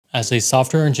As a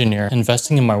software engineer,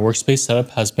 investing in my workspace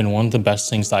setup has been one of the best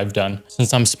things I've done.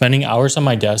 Since I'm spending hours on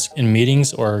my desk in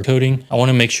meetings or coding, I want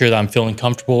to make sure that I'm feeling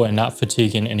comfortable and not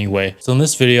fatigued in any way. So in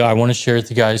this video, I want to share with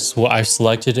you guys what I've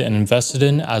selected and invested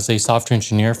in as a software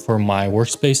engineer for my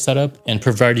workspace setup and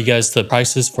provide you guys the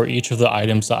prices for each of the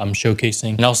items that I'm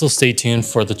showcasing. And also stay tuned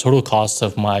for the total cost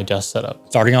of my desk setup.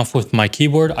 Starting off with my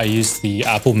keyboard, I use the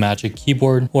Apple Magic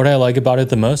Keyboard. What I like about it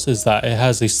the most is that it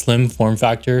has a slim form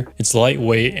factor. It's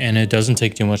lightweight and it doesn't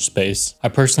take too much space. I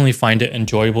personally find it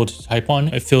enjoyable to type on.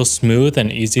 It feels smooth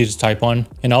and easy to type on.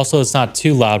 And also it's not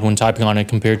too loud when typing on it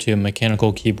compared to a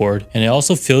mechanical keyboard. And it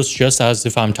also feels just as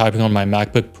if I'm typing on my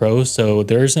MacBook Pro, so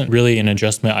there isn't really an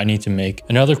adjustment I need to make.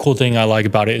 Another cool thing I like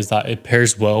about it is that it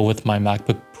pairs well with my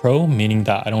MacBook Pro, meaning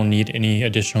that I don't need any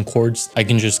additional cords. I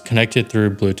can just connect it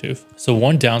through Bluetooth. So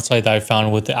one downside that I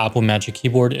found with the Apple Magic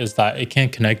Keyboard is that it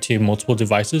can't connect to multiple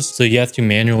devices. So you have to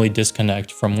manually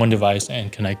disconnect from one device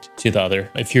and connect to the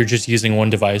other. If you're just using one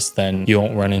device, then you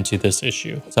won't run into this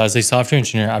issue. So as a software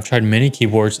engineer, I've tried many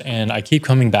keyboards and I keep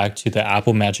coming back to the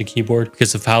Apple Magic Keyboard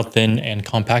because of how thin and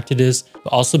compact it is,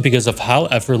 but also because of how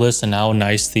effortless and how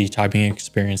nice the typing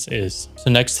experience is.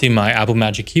 So next to my Apple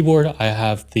Magic Keyboard, I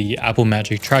have the Apple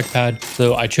Magic Trackpad.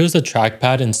 So I chose the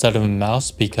trackpad instead of a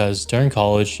mouse because during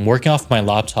college, working off my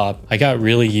laptop, I got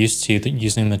really used to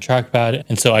using the trackpad,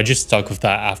 and so I just stuck with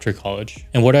that after college.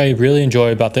 And what I really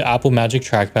enjoy about the Apple Magic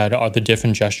Trackpad are the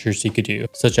different gestures you could do,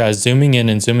 such as zooming in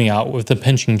and zooming out with the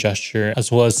pinching gesture,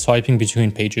 as well as swiping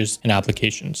between pages and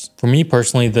applications. For me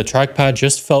personally, the trackpad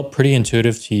just felt pretty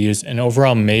intuitive to use and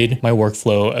overall made my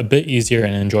workflow a bit easier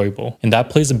and enjoyable. And that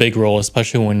plays a big role,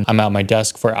 especially when I'm at my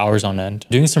desk for hours on end.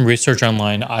 Doing some research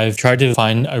online, I've tried to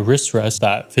find a wrist rest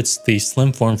that fits the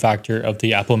slim form factor of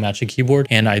the Apple Magic Keyboard,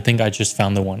 and I think I just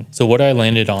found the one. So what I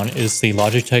landed on is the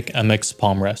Logitech MX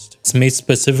Palm Rest. It's made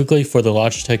specifically for the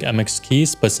Logitech MX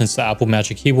keys, but since the Apple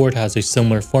Magic Keyboard has a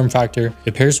similar form factor,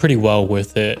 it pairs pretty well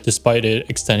with it despite it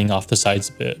extending off the sides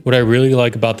a bit. What I really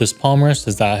like about this palm rest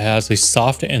is that it has a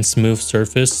soft and smooth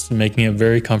surface, making it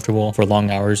very comfortable for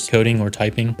long hours coding or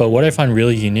typing. But what I find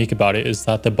really unique about it is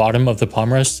that the bottom of the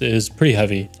palm rest is pretty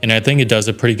heavy, and I think it does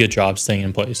a pretty good job staying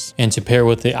in place. And to pair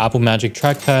with the Apple Magic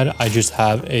Trackpad, I just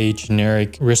have a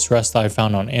generic wrist rest that I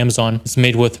found on Amazon. It's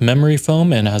made with memory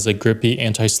foam and has a grippy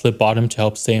anti-slip bottom to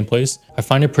help stay in place. I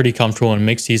find it pretty comfortable and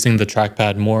makes using the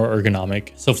trackpad more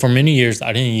ergonomic. So for many years,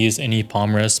 I didn't use any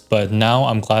palm rests, but now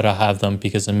I'm glad I have them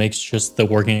because it makes just the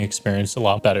working experience a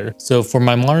lot better. So for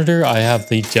my monitor, I have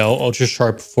the Dell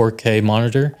UltraSharp 4K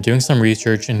monitor. Doing some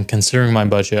research and considering my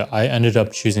budget, I ended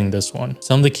up choosing this one.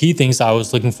 Some of the key things I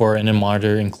was looking for in a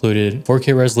monitor included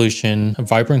 4K resolution,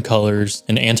 vibrant colors,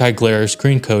 an anti-glare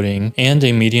screen coating, and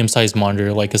a medium-sized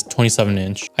monitor like a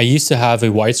 27-inch. I used to have a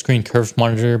widescreen curved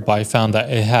monitor, but I found that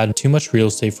it had too much real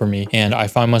estate for me, and I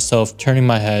found myself turning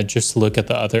my head just to look at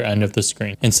the other end of the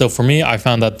screen. And so for me, I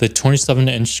found that the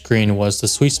 27-inch screen was the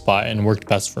sweet spot and worked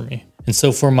best for me. And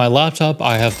so for my laptop,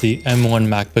 I have the M1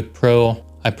 MacBook Pro.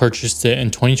 I purchased it in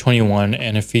 2021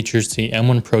 and it features the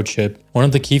M1 Pro chip. One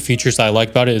of the key features I like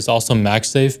about it is also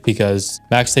MagSafe, because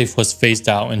MagSafe was phased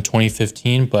out in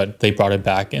 2015, but they brought it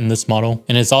back in this model.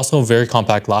 And it's also a very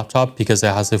compact laptop because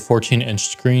it has a 14-inch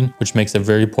screen, which makes it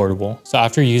very portable. So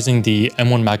after using the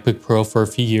M1 MacBook Pro for a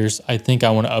few years, I think I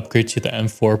want to upgrade to the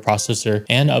M4 processor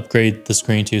and upgrade the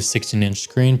screen to a 16-inch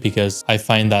screen because I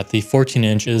find that the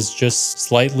 14-inch is just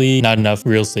slightly not enough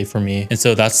real estate for me. And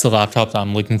so that's the laptop that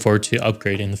I'm looking forward to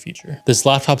upgrade in the future. This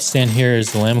laptop stand here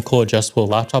is the Lamical adjustable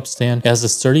laptop stand. It has a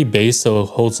sturdy base so it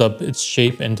holds up its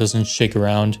shape and doesn't shake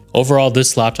around. Overall,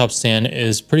 this laptop stand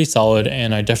is pretty solid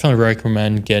and I definitely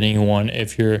recommend getting one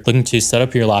if you're looking to set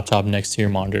up your laptop next to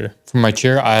your monitor. For my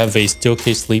chair, I have a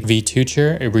Steelcase Leap V2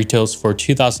 chair. It retails for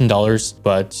 $2,000,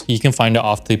 but you can find it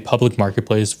off the public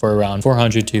marketplace for around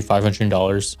 $400 to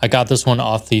 $500. I got this one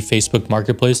off the Facebook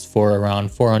marketplace for around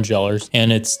 $400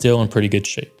 and it's still in pretty good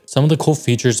shape. Some of the cool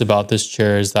features about this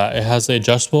chair is that it has an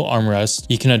adjustable armrest.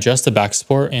 You can adjust the back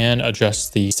support and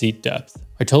adjust the seat depth.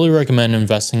 I totally recommend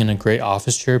investing in a great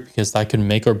office chair because that could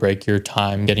make or break your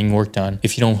time getting work done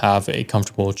if you don't have a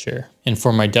comfortable chair. And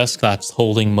for my desk that's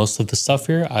holding most of the stuff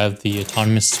here, I have the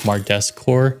Autonomous Smart Desk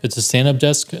Core. It's a stand-up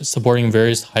desk supporting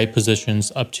various height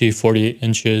positions up to 48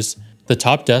 inches. The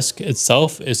top desk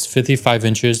itself is 55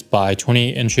 inches by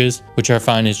 28 inches, which I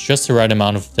find is just the right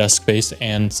amount of desk space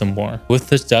and some more. With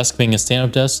this desk being a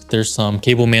stand-up desk, there's some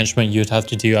cable management you'd have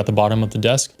to do at the bottom of the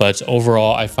desk, but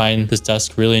overall I find this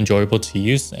desk really enjoyable to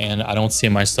use and I don't see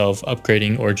myself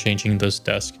upgrading or changing this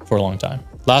desk for a long time.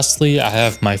 Lastly, I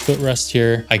have my footrest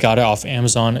here. I got it off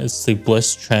Amazon. It's the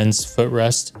Bliss Trends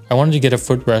footrest. I wanted to get a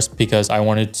footrest because I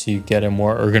wanted to get a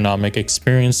more ergonomic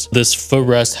experience. This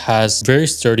footrest has very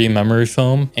sturdy memory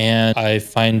foam, and I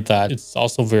find that it's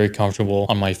also very comfortable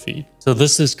on my feet. So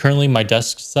this is currently my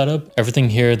desk setup. Everything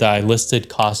here that I listed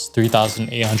costs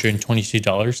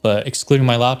 $3,822, but excluding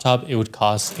my laptop, it would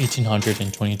cost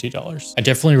 $1,822. I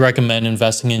definitely recommend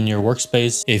investing in your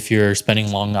workspace if you're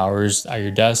spending long hours at your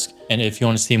desk. And if you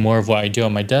want to see more of what I do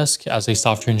on my desk as a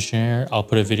software engineer, I'll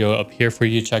put a video up here for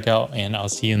you to check out, and I'll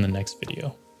see you in the next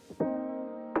video.